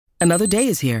Another day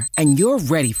is here, and you're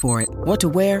ready for it. What to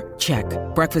wear? Check.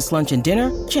 Breakfast, lunch, and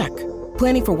dinner? Check.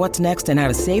 Planning for what's next and how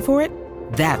to save for it?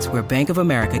 That's where Bank of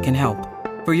America can help.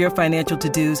 For your financial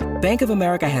to-dos, Bank of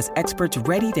America has experts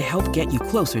ready to help get you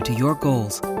closer to your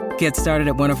goals. Get started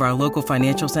at one of our local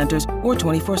financial centers or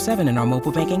 24/7 in our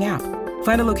mobile banking app.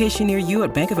 Find a location near you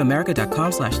at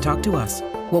bankofamerica.com/talktous.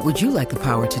 What would you like the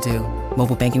power to do?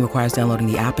 Mobile banking requires downloading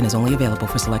the app and is only available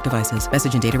for select devices.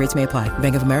 Message and data rates may apply.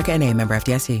 Bank of America N.A., member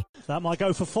FDIC. That might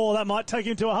go for 4. That might take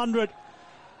him to 100.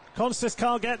 Constas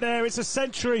can't get there. It's a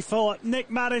century for Nick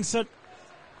Maddinson,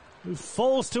 who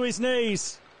falls to his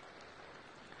knees.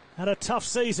 Had a tough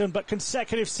season, but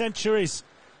consecutive centuries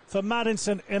for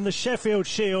Maddinson in the Sheffield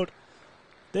Shield.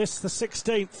 This, the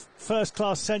 16th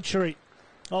first-class century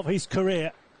of his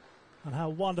career. And how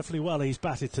wonderfully well he's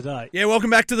batted today. Yeah,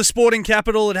 welcome back to the Sporting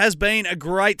Capital. It has been a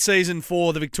great season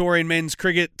for the Victorian men's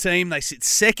cricket team. They sit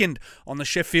second on the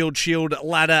Sheffield Shield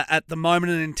ladder at the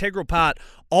moment. An integral part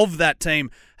of that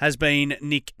team has been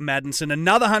Nick Maddinson.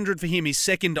 Another 100 for him. He's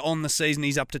second on the season.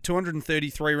 He's up to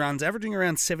 233 runs, averaging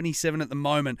around 77 at the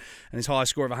moment. And his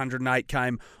highest score of 108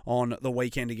 came on the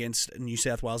weekend against New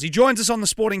South Wales. He joins us on the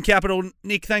Sporting Capital.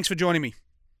 Nick, thanks for joining me.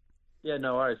 Yeah,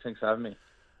 no worries. Thanks for having me.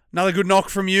 Another good knock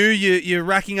from you. You're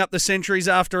racking up the centuries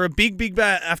after a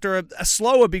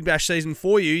slower Big Bash season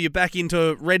for you. You're back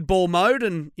into red ball mode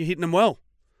and you're hitting them well.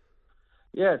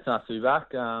 Yeah, it's nice to be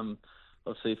back.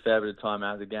 Obviously, a fair bit of time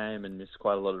out of the game and missed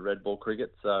quite a lot of red ball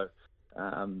cricket. So,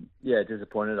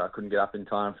 disappointed I couldn't get up in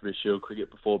time for the Shield cricket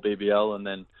before BBL, and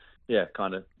then,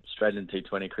 kind of straight into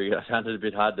T20 cricket. I found it a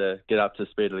bit hard to get up to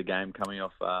the speed of the game coming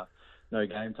off no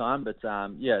game time. But,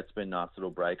 it's been a nice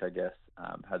little break, I guess.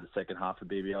 Had the second half of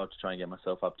BBL to try and get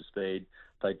myself up to speed.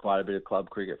 Played quite a bit of club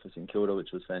cricket for St Kilda,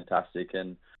 which was fantastic,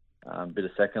 and a bit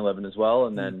of second 11 as well.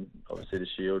 And then obviously the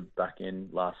Shield back in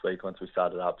last week once we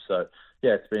started up. So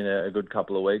it's been a good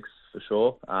couple of weeks for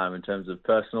sure in terms of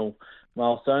personal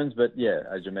milestones. But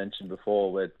as you mentioned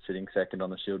before, we're sitting second on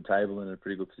the Shield table in a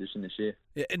pretty good position this year.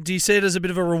 Yeah, do you see it as a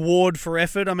bit of a reward for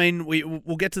effort? I mean,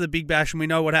 we'll get to the Big Bash and we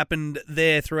know what happened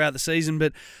there throughout the season,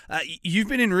 but you've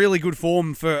been in really good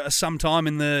form for some time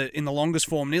in the longest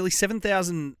form, nearly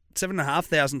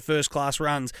 7,500 first-class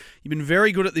runs. You've been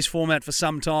very good at this format for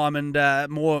some time, and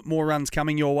more runs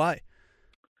coming your way.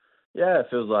 Yeah, it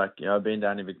feels like I've been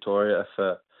down in Victoria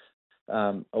for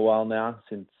a while now,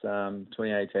 since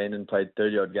 2018, and played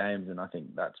 30-odd games, and I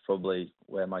think that's probably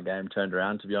where my game turned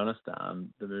around, to be honest.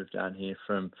 The move down here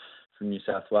from New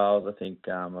South Wales, I think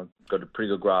I've got a pretty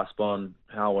good grasp on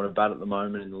how I want to bat at the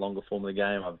moment in the longer form of the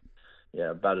game. I've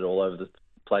batted all over the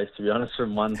place, to be honest,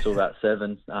 from 1 to about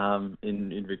 7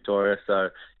 in Victoria. So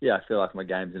I feel like my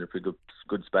game's in a pretty good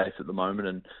space at the moment,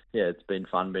 and it's been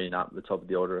fun being up at the top of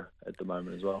the order at the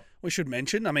moment as well. We should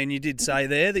mention, I mean, you did say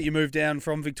there that you moved down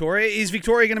from Victoria. Is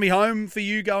Victoria going to be home for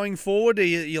you going forward? Do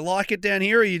you like it down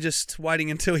here, or are you just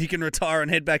waiting until you can retire and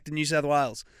head back to New South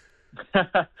Wales?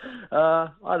 I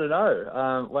don't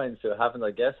know. Wait and see what happens,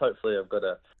 I guess. Hopefully I've got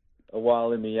a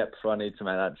while in me yet before I need to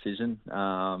make that decision.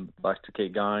 Like to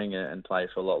keep going and play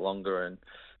for a lot longer, and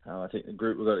I think the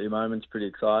group we've got at the moment is pretty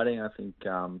exciting. I think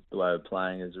the way we're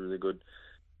playing is a really good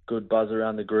buzz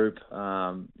around the group.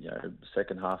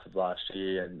 Second half of last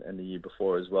year and the year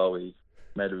before as well, we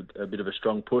made a bit of a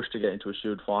strong push to get into a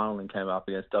Shield final and came up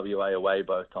against WA away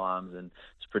both times, and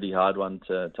it's a pretty hard one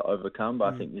to overcome.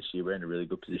 But I think this year we're in a really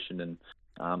good position, and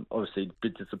obviously a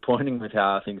bit disappointing with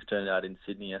how things turned out in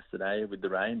Sydney yesterday with the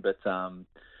rain, but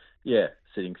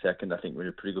sitting second, I think we're in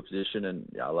a pretty good position, and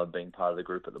I love being part of the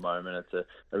group at the moment. It's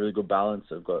a really good balance.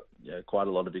 I've got quite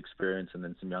a lot of experience, and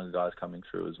then some younger guys coming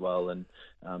through as well, and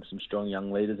some strong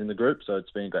young leaders in the group, so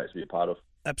it's been great to be a part of.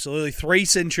 Absolutely. 3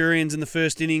 centurions in the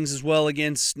first innings as well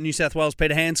against New South Wales'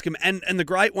 Peter Hanscom. And the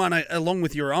great one, along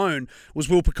with your own, was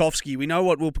Will Pucovski. We know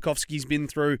what Will Pucovski's been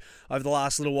through over the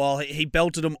last little while. He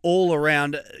belted them all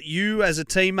around. You as a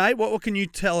teammate, what can you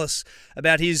tell us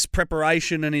about his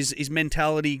preparation and his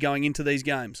mentality going into these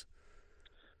games?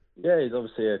 Yeah, he's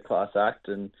obviously a class act,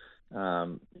 and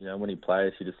when he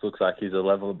plays, he just looks like he's a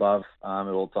level above at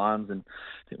all times. And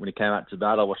I think when he came out to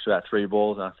bat, I watched about 3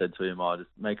 balls, and I said to him, just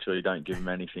make sure you don't give him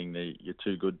anything. You're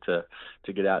too good to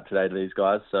get out today to these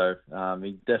guys. So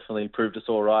he definitely proved us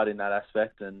all right in that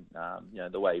aspect, and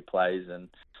the way he plays, and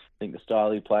I think the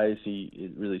style he plays,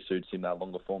 it really suits him, that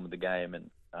longer form of the game.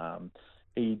 And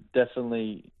he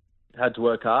definitely had to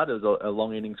work hard. It was a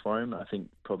long innings for him. I think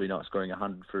probably not scoring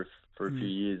 100 for a few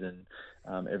years, and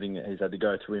everything that he's had to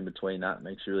go through in between that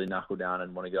makes you really knuckle down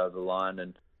and want to go over the line.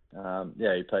 And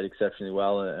he played exceptionally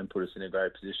well and put us in a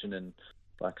great position. And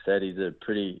like I said, he's a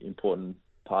pretty important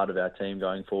part of our team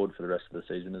going forward for the rest of the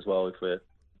season as well, if we're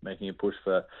making a push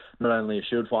for not only a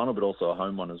Shield final but also a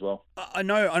home one as well. I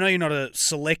know you're not a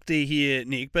selector here,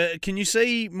 Nick, but can you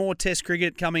see more Test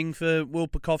cricket coming for Will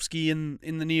Pucovski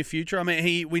in the near future? I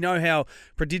mean, we know how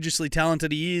prodigiously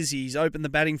talented he is. He's opened the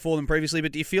batting for them previously,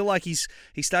 but do you feel like he's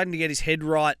starting to get his head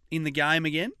right in the game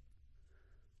again?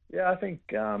 Yeah, I think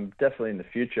definitely in the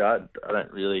future. I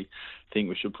don't really think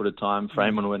we should put a time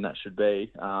frame on when that should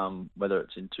be, whether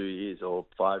it's in 2 years or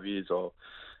 5 years or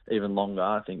even longer.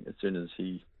 I think as soon as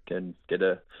he can get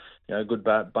a good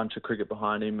bunch of cricket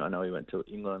behind him. I know he went to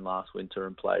England last winter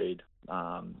and played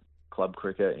club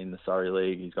cricket in the Surrey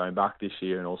League. He's going back this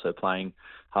year and also playing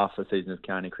half a season of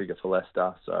county cricket for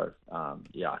Leicester. So,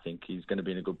 I think he's going to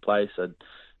be in a good place.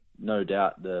 No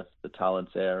doubt the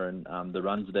talent's there and the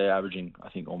runs there, averaging, I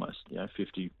think, almost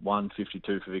 51,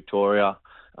 52 for Victoria.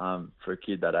 For a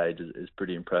kid that age is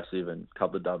pretty impressive, and a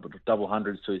couple of double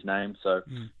hundreds to his name. So,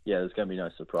 there's going to be no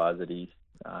surprise that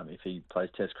if he plays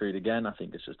Test cricket again. I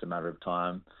think it's just a matter of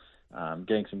time,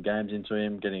 getting some games into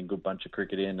him, getting a good bunch of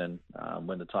cricket in, and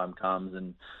when the time comes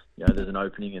and there's an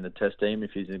opening in the Test team,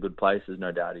 if he's in a good place, there's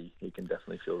no doubt he can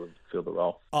definitely fill the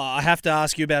role. I have to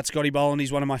ask you about Scotty Boland.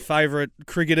 He's one of my favourite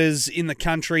cricketers in the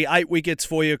country. 8 wickets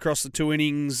for you across the 2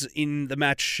 innings in the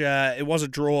match. It was a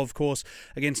draw, of course,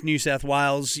 against New South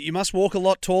Wales. You must walk a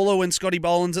lot taller when Scotty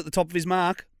Boland's at the top of his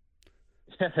mark.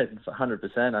 Yeah, it's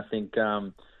 100%. I think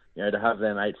to have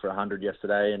them 8 for 100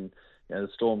 yesterday, and the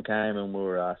storm came and we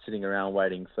were sitting around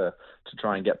waiting to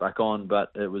try and get back on,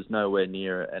 but it was nowhere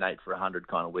near an 8 for 100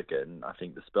 kind of wicket. And I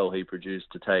think the spell he produced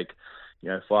to take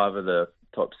 5 of the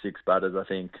top 6 batters, I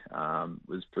think,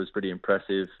 was pretty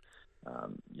impressive.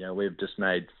 We've just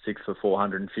made 6 for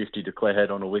 450 to clear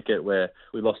head on a wicket where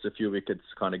we lost a few wickets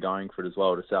kind of going for it as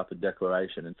well to set up a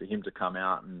declaration, and for him to come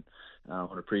out and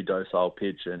on a pretty docile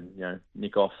pitch and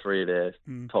nick off 3 of their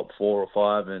top 4 or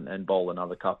 5 and bowl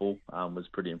another couple was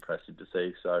pretty impressive to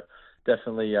see. So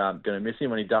definitely going to miss him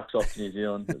when he ducks off to New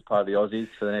Zealand as part of the Aussies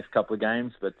for the next couple of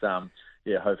games. But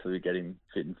hopefully we get him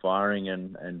fit and firing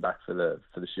and back for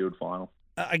the Shield final.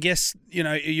 I guess,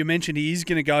 you mentioned he is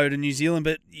going to go to New Zealand,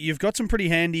 but you've got some pretty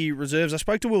handy reserves. I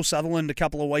spoke to Will Sutherland a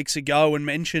couple of weeks ago and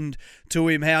mentioned to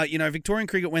him how, Victorian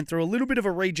cricket went through a little bit of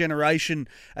a regeneration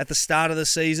at the start of the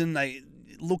season. They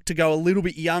looked to go a little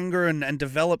bit younger and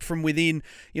develop from within.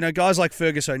 Guys like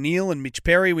Fergus O'Neill and Mitch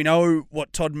Perry, we know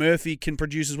what Todd Murphy can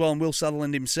produce as well, and Will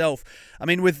Sutherland himself. I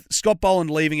mean, with Scott Boland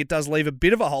leaving, it does leave a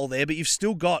bit of a hole there, but you've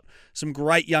still got some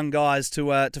great young guys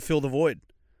to fill the void.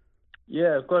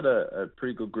 Yeah, I've got a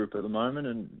pretty good group at the moment,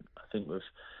 and I think we've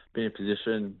been in a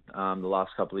position the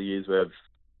last couple of years where I've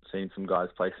seen some guys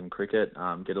play some cricket,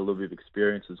 get a little bit of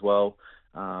experience as well.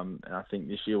 And I think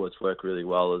this year what's worked really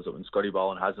well is that when Scotty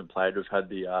Boland hasn't played, we've had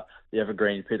the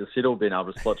evergreen Peter Siddle being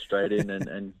able to slot straight in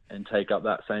and take up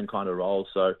that same kind of role.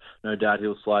 So no doubt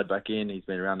he'll slide back in. He's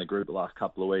been around the group the last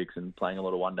couple of weeks and playing a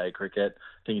lot of one-day cricket.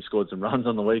 I think he scored some runs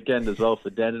on the weekend as well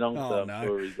for Dandenong, so I'm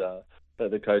sure he's...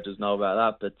 the coaches know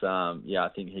about that, but I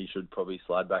think he should probably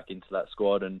slide back into that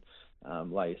squad. And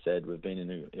like you said, we've been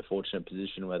in a fortunate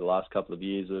position where the last couple of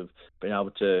years we've been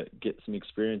able to get some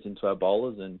experience into our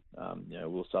bowlers, and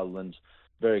Will Sutherland's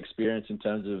very experienced in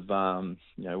terms of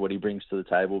what he brings to the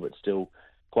table, but still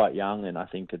quite young. And I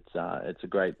think it's a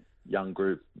great young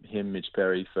group. Him, Mitch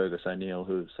Perry, Fergus O'Neill,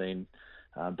 who have seen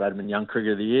Badman Young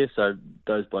Cricket of the Year. So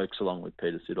those blokes, along with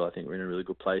Peter Siddle, I think we're in a really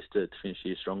good place to finish the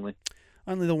year strongly.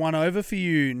 Only the one over for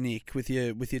you, Nick, with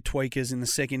your tweakers in the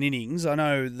second innings. I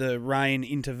know the rain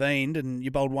intervened and you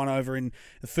bowled one over in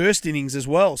the first innings as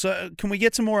well. So can we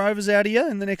get some more overs out of you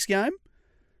in the next game?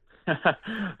 That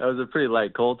was a pretty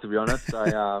late call, to be honest.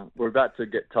 We're about to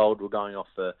get told we're going off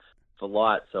for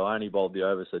light, so I only bowled the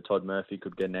over so Todd Murphy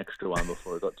could get an extra one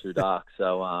before it got too dark.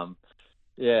 So,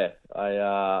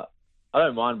 I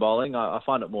don't mind bowling. I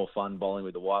find it more fun bowling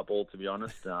with the white ball, to be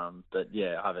honest. But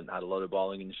I haven't had a lot of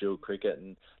bowling in Shield cricket,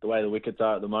 and the way the wickets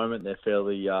are at the moment, they're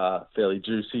fairly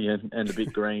juicy and a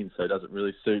bit green, so it doesn't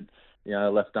really suit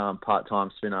left arm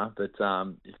part-time spinner. But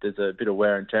if there's a bit of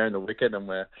wear and tear in the wicket, and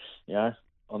we're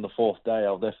on the 4th day,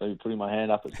 I'll definitely be putting my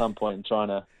hand up at some point and trying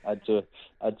to add to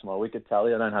my wicket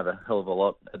tally. I don't have a hell of a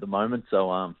lot at the moment, so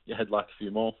I'd like a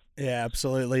few more. Yeah,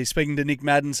 absolutely. Speaking to Nick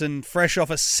Maddinson, fresh off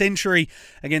a century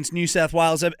against New South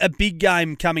Wales, a big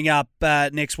game coming up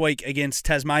next week against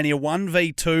Tasmania,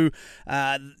 1v2.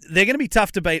 They're going to be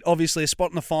tough to beat. Obviously, a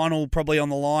spot in the final probably on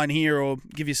the line here, or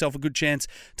give yourself a good chance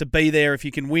to be there if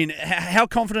you can win. How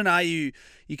confident are you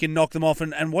can knock them off,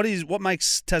 and what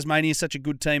makes Tasmania such a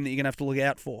good team that you're going to have to look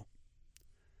out for?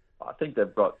 I think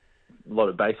they've got a lot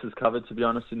of bases covered, to be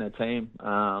honest, in their team.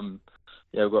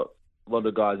 We've got a lot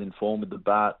of guys in form with the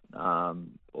bat, a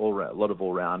lot of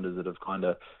all-rounders that have kind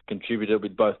of contributed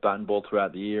with both bat and ball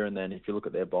throughout the year. And then if you look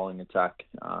at their bowling attack,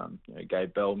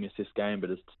 Gabe Bell missed this game, but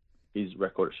his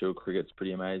record at Shield cricket's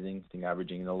pretty amazing. I think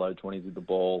averaging in the low 20s with the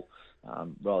ball.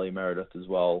 Riley Meredith as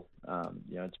well.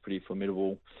 It's a pretty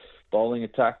formidable bowling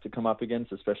attack to come up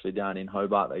against, especially down in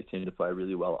Hobart. They seem to play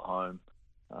really well at home.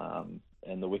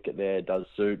 And the wicket there does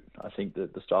suit, I think, the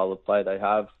style of play they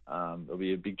have. It'll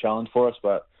be a big challenge for us,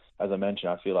 but as I mentioned,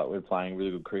 I feel like we're playing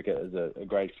really good cricket. There's a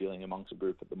great feeling amongst the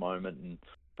group at the moment and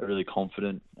a really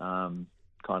confident kind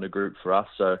of group for us.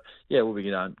 So, yeah, we'll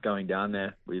be going down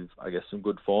there with, I guess, some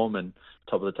good form, and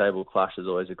top of the table clash is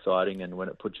always exciting, and when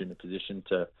it puts you in a position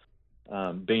to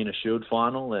be in a Shield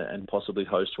final and possibly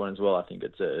host one as well, I think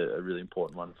it's a really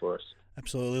important one for us.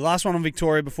 Absolutely. Last one on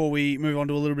Victoria before we move on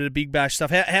to a little bit of Big Bash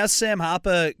stuff. How's Sam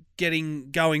Harper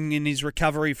going in his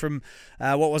recovery from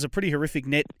what was a pretty horrific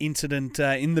net incident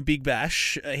in the Big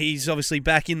Bash? He's obviously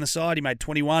back in the side. He made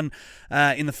 21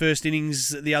 in the first innings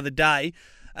the other day.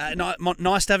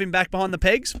 Nice to have him back behind the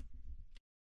pegs.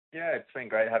 Yeah, it's been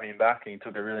great having him back. He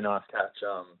took a really nice catch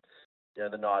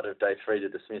the night of day 3 to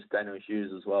dismiss Daniel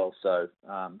Hughes as well. So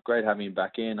great having him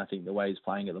back in. I think the way he's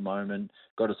playing at the moment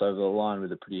got us over the line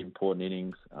with a pretty important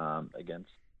innings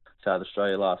against South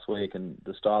Australia last week, and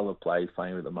the style of play he's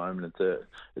playing with at the moment,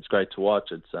 it's great to watch.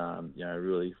 It's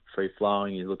really free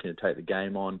flowing. He's looking to take the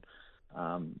game on,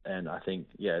 and I think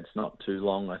it's not too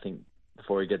long, I think,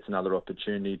 before he gets another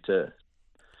opportunity to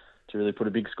really put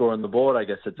a big score on the board. I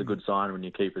guess it's a good sign when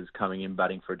your keeper's coming in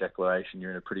batting for a declaration.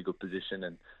 You're in a pretty good position,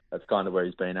 and that's kind of where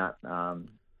he's been at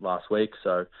last week.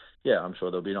 So, I'm sure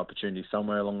there'll be an opportunity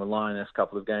somewhere along the line next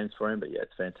couple of games for him. But,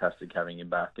 it's fantastic having him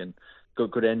back, and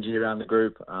good energy around the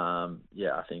group. I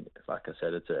think, like I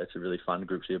said, it's a really fun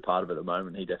group to be a part of at the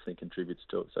moment. He definitely contributes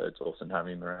to it, so it's awesome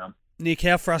having him around. Nick,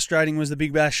 how frustrating was the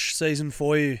Big Bash season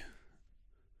for you?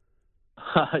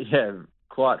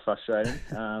 Quite frustrating.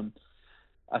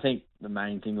 I think the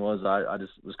main thing was I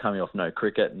just was coming off no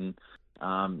cricket, and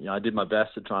I did my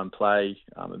best to try and play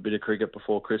a bit of cricket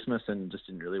before Christmas, and just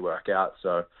didn't really work out.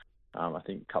 So I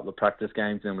think a couple of practice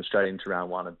games, and then we're straight into round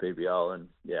 1 of BBL. And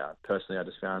personally, I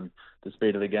just found the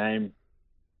speed of the game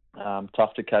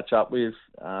tough to catch up with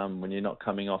when you're not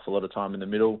coming off a lot of time in the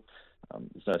middle.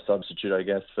 There's no substitute, I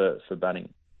guess, for batting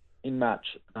in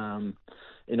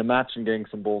a match and getting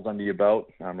some balls under your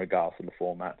belt, regardless of the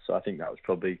format. So I think that was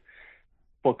probably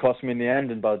what cost me in the end,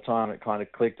 and by the time it kind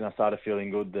of clicked and I started feeling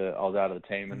good, I was out of the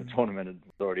team and the tournament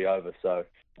was already over. So,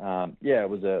 it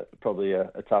was probably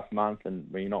a tough month, and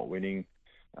when you're not winning,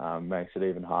 makes it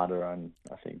even harder. And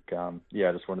I think, I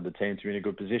just wanted the team to be in a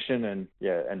good position, and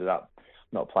ended up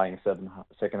not playing second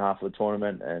half of the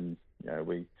tournament, and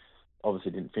we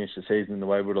obviously didn't finish the season the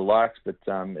way we would have liked, but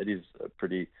it is a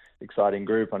pretty exciting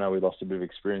group. I know we lost a bit of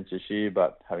experience this year,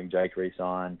 but having Jake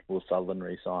re-sign, Will Sutherland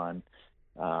re-sign,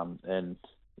 and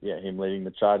him leading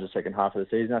the charge the second half of the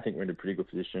season, I think we're in a pretty good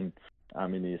position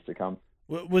in the years to come.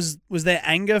 Was there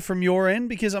anger from your end?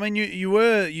 Because, I mean, you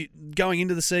were going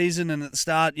into the season, and at the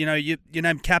start, you're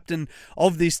named captain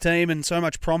of this team and so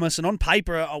much promise. And on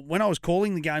paper, when I was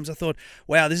calling the games, I thought,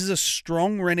 wow, this is a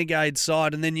strong Renegade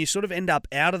side. And then you sort of end up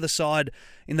out of the side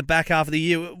in the back half of the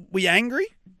year. Were you angry?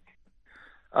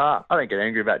 I don't get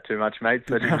angry about too much, mate.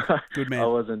 But Good man. I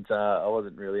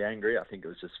wasn't really angry. I think it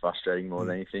was just frustrating more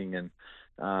than anything. And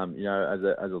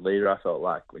as a leader, I felt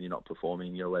like when you're not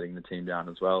performing, you're letting the team down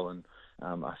as well. And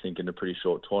I think in a pretty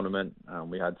short tournament,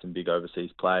 we had some big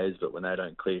overseas players, but when they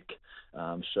don't click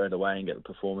straight away and get the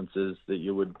performances that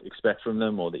you would expect from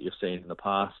them or that you've seen in the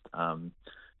past, a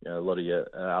lot of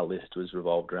our list was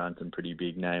revolved around some pretty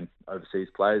big name overseas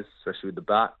players, especially with the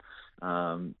bat.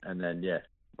 And then,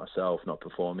 myself not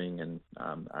performing, and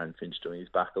Aaron Finch doing his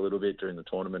back a little bit during the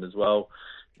tournament as well.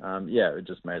 It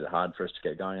just made it hard for us to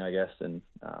get going, I guess. And,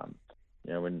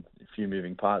 when a few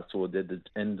moving parts toward the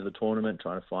end of the tournament,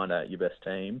 trying to find out your best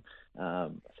team, I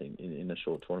think in a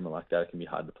short tournament like that, it can be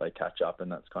hard to play catch up,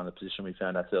 and that's kind of the position we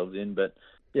found ourselves in. But,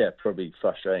 probably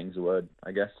frustrating is the word,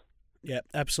 I guess. Yeah,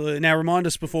 absolutely. Now, remind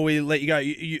us before we let you go,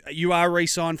 you are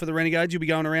re-signed for the Renegades. You'll be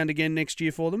going around again next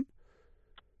year for them?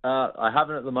 I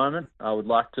haven't at the moment. I would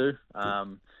like to. I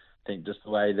think just the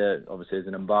way that obviously there's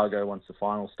an embargo once the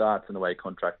final starts, and the way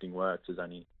contracting works, there's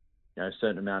only a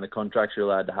certain amount of contracts you're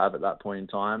allowed to have at that point in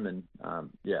time. And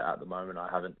at the moment I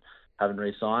haven't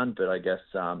re-signed, but I guess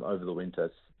over the winter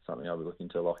it's something I'll be looking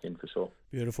to lock in for sure.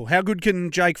 Beautiful. How good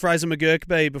can Jake Fraser McGurk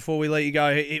be before we let you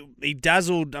go? He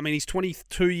dazzled. I mean, he's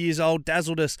 22 years old,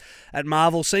 dazzled us at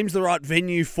Marvel. Seems the right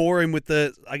venue for him with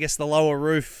the lower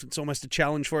roof. It's almost a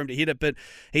challenge for him to hit it, but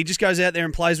he just goes out there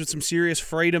and plays with some serious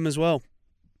freedom as well.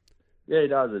 Yeah, he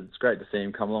does. It's great to see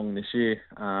him come along this year.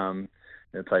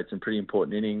 Played some pretty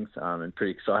important innings and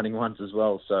pretty exciting ones as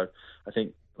well. So I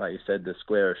think, like you said, the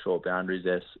square or short boundaries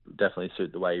there definitely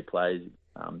suit the way he plays.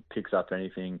 Picks up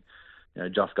anything,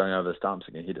 just going over the stumps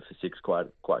and can hit it for six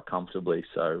quite comfortably.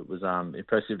 So it was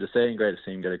impressive to see and great to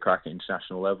see him get a crack at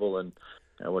international level. And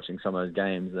watching some of those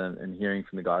games and hearing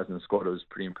from the guys in the squad, it was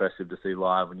pretty impressive to see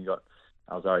live when you got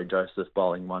Alzari Joseph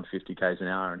bowling 150 k's an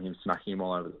hour and him smacking him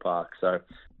all over the park. So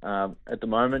at the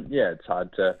moment, yeah, it's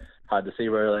hard to see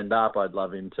where he'll end up. I'd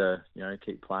love him to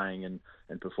keep playing and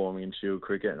performing in Shield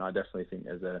cricket, and I definitely think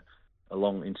there's a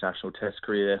long international test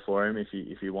career there for him if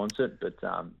he wants it. But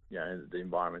the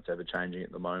environment's ever changing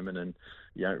at the moment, and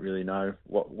you don't really know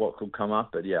what could come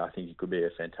up. But yeah, I think he could be a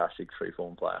fantastic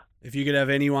free-form player. If you could have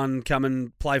anyone come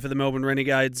and play for the Melbourne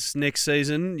Renegades next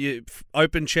season, you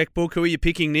open checkbook. Who are you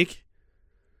picking, Nick?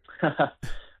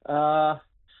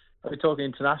 Are we talking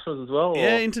internationals as well?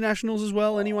 Yeah, internationals as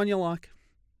well. Anyone you like?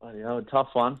 A tough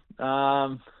one. I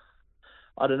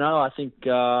don't know. I think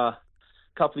a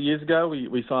couple of years ago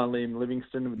we signed Liam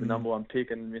Livingstone with the number one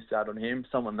pick and missed out on him.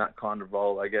 Someone that kind of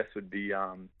role, I guess, would be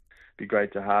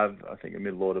great to have. I think a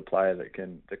middle order player that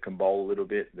can bowl a little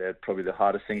bit. They're probably the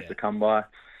hardest things to come by.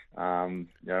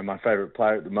 My favourite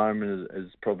player at the moment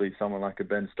is probably someone like a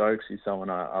Ben Stokes. He's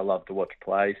someone I love to watch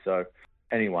play. So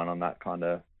anyone on that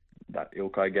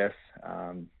ilk, I guess.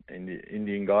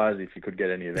 Indian guys, if you could get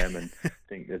any of them, and I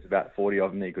think there's about 40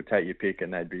 of them that you could take your pick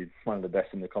and they'd be one of the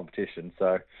best in the competition.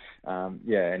 So,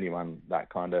 anyone that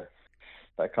kind of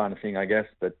thing, I guess.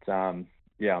 But, I'm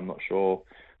not sure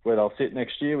where they'll sit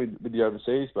next year with the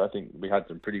overseas, but I think we had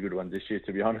some pretty good ones this year,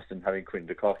 to be honest, and having Quinton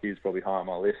de Kock is probably high on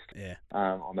my list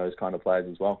on those kind of players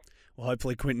as well. Well,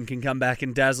 hopefully Quinton can come back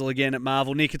and dazzle again at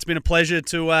Marvel. Nick, it's been a pleasure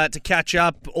to catch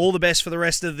up. All the best for the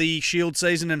rest of the Shield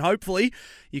season, and hopefully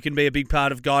you can be a big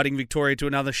part of guiding Victoria to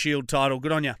another Shield title.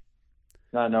 Good on you.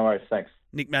 No worries. Thanks.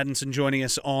 Nick Maddinson joining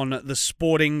us on the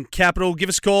Sporting Capital. Give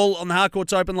us a call on the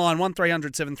Harcourts open line,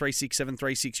 1300 736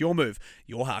 736. Your move,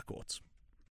 your Harcourts.